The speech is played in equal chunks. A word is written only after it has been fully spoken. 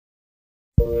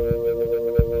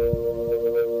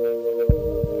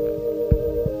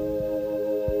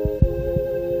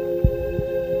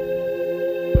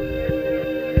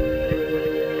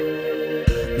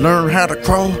Learn how to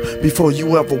crawl before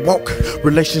you ever walk.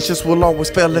 Relationships will always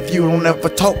fail if you don't ever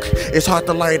talk. It's hard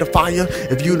to light a fire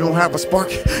if you don't have a spark.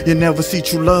 You never see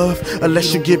true love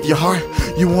unless you give your heart.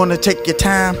 You wanna take your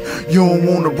time, you don't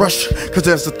wanna rush, cause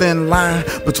there's a thin line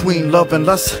between love and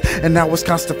lust. And now it's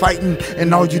constant fighting,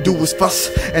 and all you do is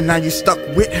fuss. And now you're stuck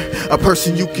with a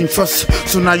person you can trust.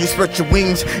 So now you spread your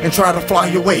wings and try to fly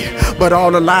away, but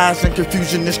all the lies and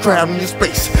confusion is crowding your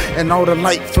space. And all the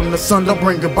light from the sun don't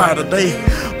bring about a day,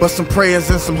 but some prayers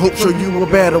and some hope show you a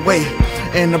better way.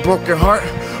 And a broken heart,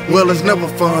 well, it's never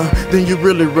fun. Then you're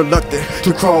really reluctant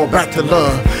to crawl back to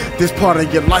love. This part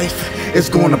of your life is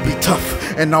gonna be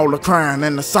tough, and all the crying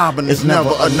and the sobbing is never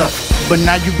enough. But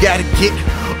now you gotta get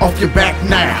off your back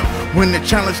now. When the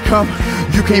challenge come,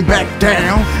 you can't back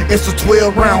down. It's a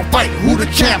 12-round fight, who the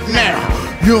champ now?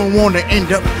 You don't wanna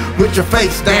end up with your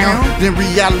face down. Then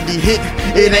reality hit,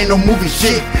 it ain't no movie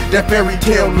shit. That fairy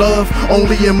tale love,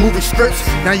 only in movie scripts.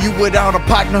 Now you without a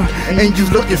partner, and you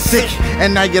looking sick.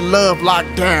 And now your love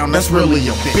locked down, that's really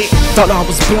a bitch. Thought I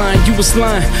was blind, you was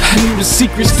lying. I knew the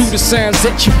secrets through the signs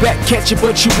that you back catch it,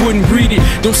 but you wouldn't read it.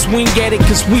 Don't swing at it,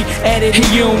 cause we at it, and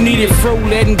you don't need it. Fro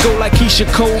letting go like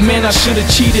Keisha Cole, man, I should've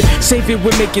cheated. Save it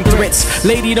with making threats,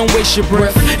 lady, don't waste your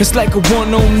breath. It's like a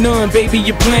one on none, baby,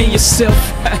 you're playing yourself.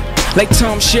 Like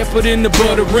Tom Shepard in the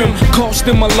butter rim. Cost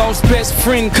him a lost best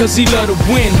friend, cause he love to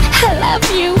win. I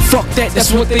love you. Fuck that,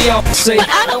 that's what they all say. But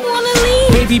I don't wanna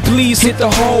leave. Baby, please hit the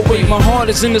hallway. My heart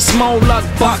is in a small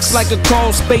locked box, like a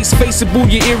crawl space. Faceable,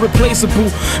 you're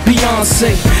irreplaceable,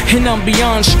 Beyonce. And I'm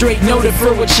beyond straight, know that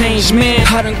for a change, man.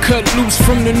 I done cut loose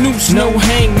from the noose, no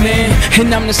hang, man.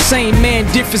 And I'm the same man,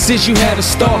 difference is you had a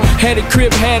star. Had a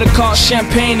crib, had a car,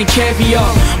 champagne and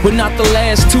caviar. But not the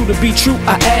last two, to be true,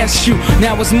 I asked you.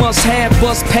 Now it's must have,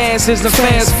 bus passes and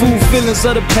fast food. Feelings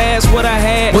of the past, what I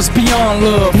had was beyond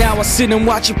love. Now I sit and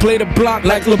watch you play the block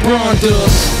like LeBron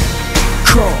does.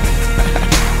 Crawl.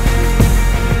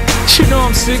 You know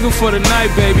I'm single for the night,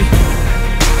 baby.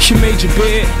 You made your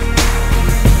bed,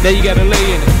 now you gotta lay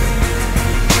in it.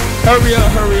 Hurry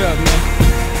up,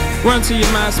 man. Run to your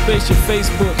MySpace, your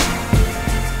Facebook.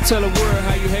 Tell the world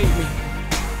how you hate me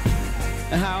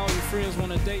and how all your friends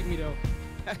wanna date me, though.